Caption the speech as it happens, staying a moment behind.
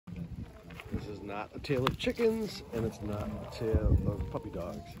is not a tale of chickens, and it's not a tale of puppy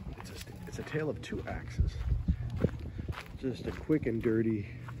dogs. It's a tale of two axes. Just a quick and dirty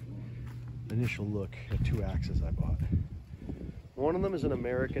initial look at two axes I bought. One of them is an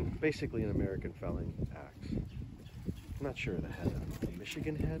American, basically an American felling axe. I'm not sure the head, a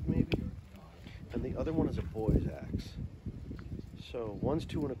Michigan head maybe? And the other one is a boy's axe. So one's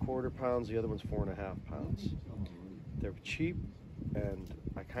 2 1/4 pounds, the other one's 4 1/2 pounds. They're cheap, and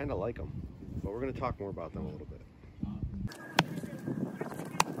I kind of like them, but we're going to talk more about them a little bit.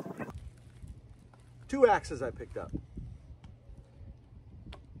 Two axes I picked up.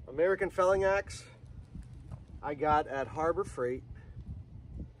 American felling axe I got at Harbour Freight.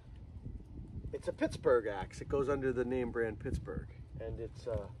 It's a Pittsburgh axe. It goes under the name brand Pittsburgh, and it's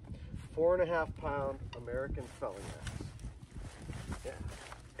a 4 1/2 pound American felling axe. Yeah,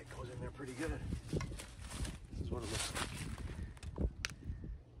 it goes in there pretty good. This is what it looks like.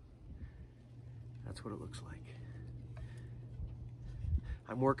 That's what it looks like.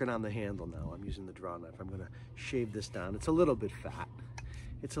 I'm working on the handle now. I'm using the draw knife. I'm gonna shave this down. It's a little bit fat.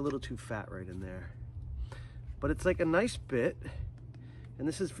 It's a little too fat right in there. But it's like a nice bit. And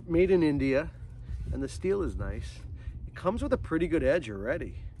this is made in India. And the steel is nice. It comes with a pretty good edge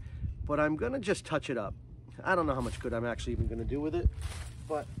already. But I'm gonna just touch it up. I don't know how much good I'm actually even gonna do with it,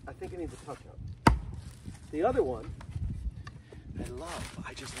 but I think it needs a touch up. The other one,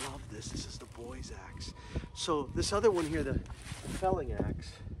 I just love this. This is the boy's axe. So this other one here, the felling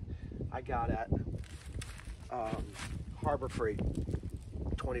axe, I got at Harbour Freight,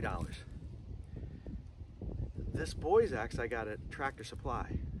 $20. This boy's axe I got at Tractor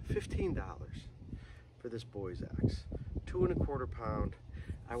Supply, $15 for this boy's axe. 2 1/4 pound.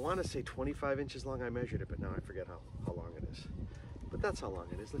 I want to say 25 inches long. I measured it, but now I forget how long it is. But that's how long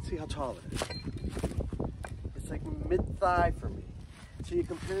it is. Let's see how tall it is. It's like mid-thigh for me. So you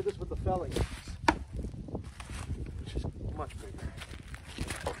compare this with the felling axe, which is much bigger.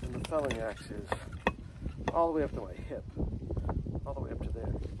 And the felling axe is all the way up to my hip. All the way up to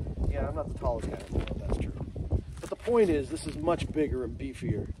there. Yeah, I'm not the tallest guy in the world, that's true. But the point is, this is much bigger and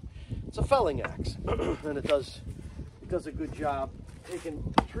beefier. It's a felling axe, and it does a good job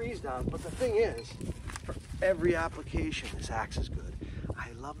taking trees down. But the thing is, for every application, this axe is good.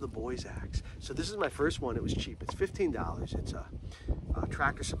 I love the boy's axe. So this is my first one. It was cheap. It's $15. It's a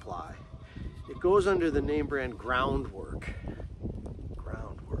Tractor Supply. It goes under the name brand Groundwork.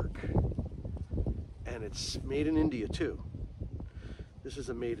 And it's made in India too. This is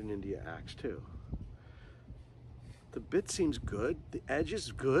a made in India axe too. The bit seems good. The edge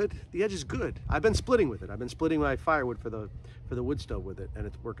is good. The edge is good. I've been splitting with it. I've been splitting my firewood for the wood stove with it, and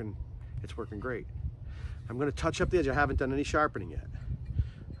it's working great. I'm going to touch up the edge. I haven't done any sharpening yet.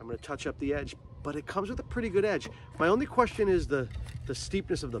 I'm going to touch up the edge, but it comes with a pretty good edge. My only question is the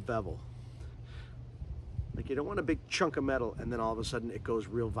steepness of the bevel. Like, you don't want a big chunk of metal and then all of a sudden it goes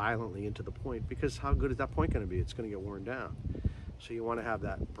real violently into the point, because how good is that point going to be? It's going to get worn down. So you want to have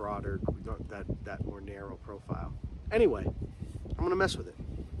that broader, that more narrow profile. Anyway, I'm going to mess with it.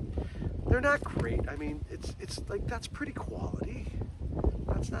 They're not great. I mean, it's like, that's pretty quality.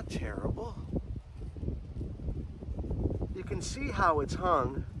 That's not terrible. You can see how it's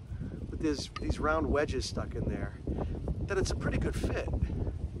hung with these round wedges stuck in there, that it's a pretty good fit.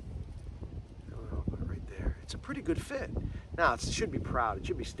 Right there. It's a pretty good fit. Now, it should be proud. It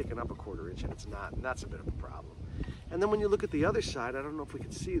should be sticking up a 1/4 inch, and it's not, and that's a bit of a problem. And then when you look at the other side, I don't know if we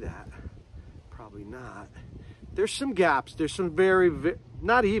can see that. Probably not. There's some gaps. There's some very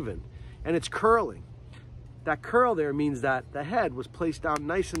not even, and it's curling. That curl there means that the head was placed down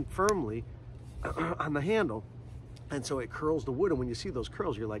nice and firmly on the handle, and so it curls the wood. And when you see those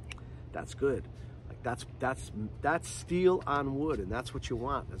curls, you're like, that's good. Like, that's steel on wood, and that's what you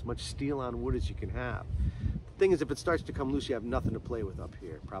want, as much steel on wood as you can have. The thing is, if it starts to come loose, you have nothing to play with up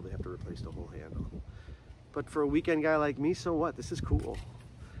here. Probably have to replace the whole handle. But for a weekend guy like me, so what? This is cool.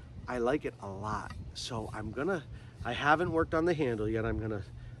 I like it a lot. So I haven't worked on the handle yet. I'm gonna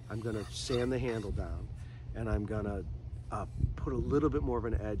sand the handle down, and I'm gonna put a little bit more of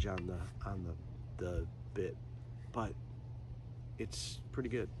an edge on the bit, but it's pretty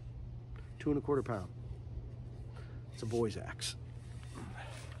good. 2 1/4 pound. It's a boy's axe.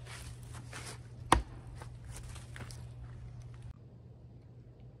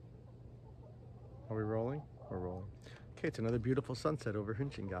 Are we rolling? We're rolling. Okay, it's another beautiful sunset over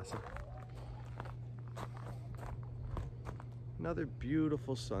Hünchengasse. Another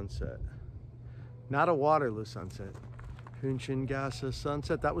beautiful sunset. Not a Waterloo sunset. Hünchengasse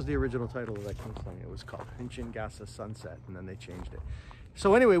sunset. That was the original title of that song. It was called Hünchengasse Sunset, and then they changed it.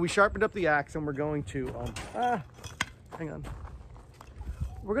 So anyway, we sharpened up the axe, and we're going to, hang on.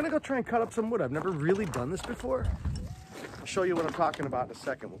 we're gonna go try and cut up some wood. I've never really done this before. I'll show you what I'm talking about in a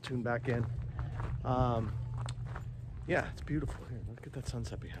second. We'll tune back in. Yeah, it's beautiful here. Look at that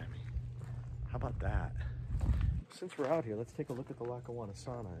sunset behind me. How about that? Since we're out here, let's take a look at the Lackawanna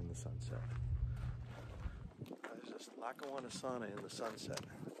sauna in the sunset. There's this Lackawanna sauna in the sunset.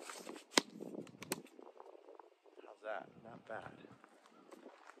 How's that? Not bad.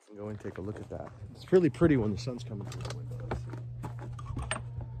 Let's go and take a look at that. It's really pretty when the sun's coming through the window. Let's see.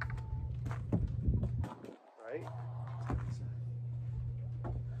 Right?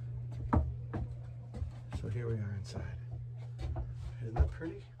 So here we are inside. Isn't that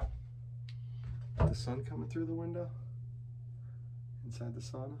pretty? The sun coming through the window inside the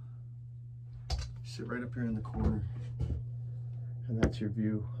sauna. You sit right up here in the corner, and that's your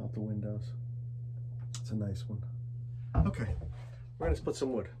view out the windows. It's a nice one. Okay, we're gonna split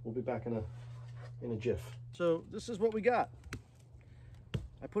some wood. We'll be back in a jiff. So this is what we got.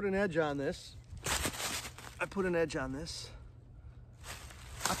 I put an edge on this. I put an edge on this.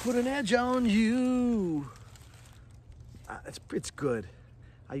 I put an edge on you. It's good.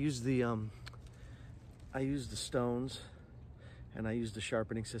 I use the stones, and I used the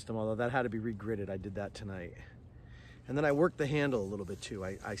sharpening system, although that had to be regritted. I did that tonight. And then I worked the handle a little bit too.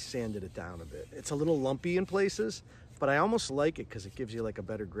 I sanded it down a bit. It's a little lumpy in places, but I almost like it because it gives you like a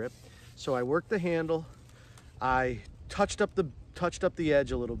better grip. So I worked the handle. I touched up the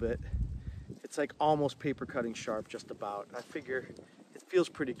edge a little bit. It's like almost paper cutting sharp, just about. I figure it feels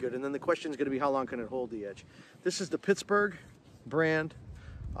pretty good. And then the question is going to be, how long can it hold the edge? This is the Pittsburgh brand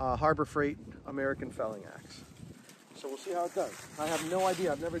Harbour Freight American felling axe. So we'll see how it does. I have no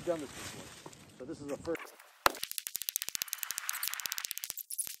idea. I've never done this before. So this is a first.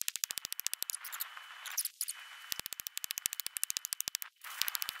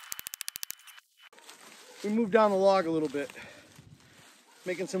 We moved down the log a little bit,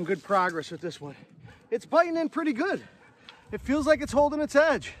 making some good progress with this one. It's biting in pretty good. It feels like it's holding its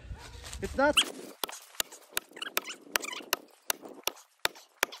edge. It's not.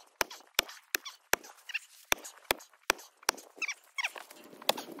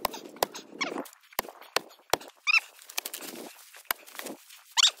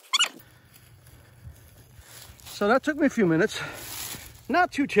 So that took me a few minutes,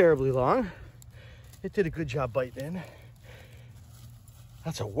 not too terribly long. It did a good job biting in.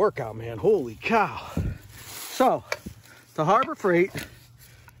 That's a workout, man, holy cow. So, the Harbour Freight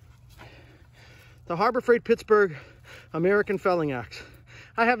Pittsburgh American felling axe.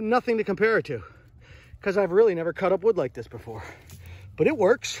 I have nothing to compare it to because I've really never cut up wood like this before, but it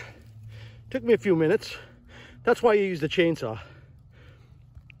works. Took me a few minutes. That's why you use the chainsaw.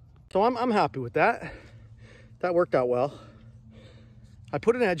 So I'm happy with that. That worked out well. I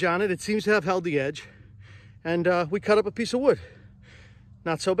put an edge on it. It seems to have held the edge. And we cut up a piece of wood.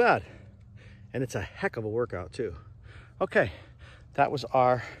 Not so bad. And it's a heck of a workout too. Okay, that was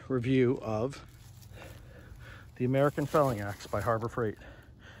our review of the American felling axe by Harbour Freight.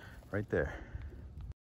 Right there.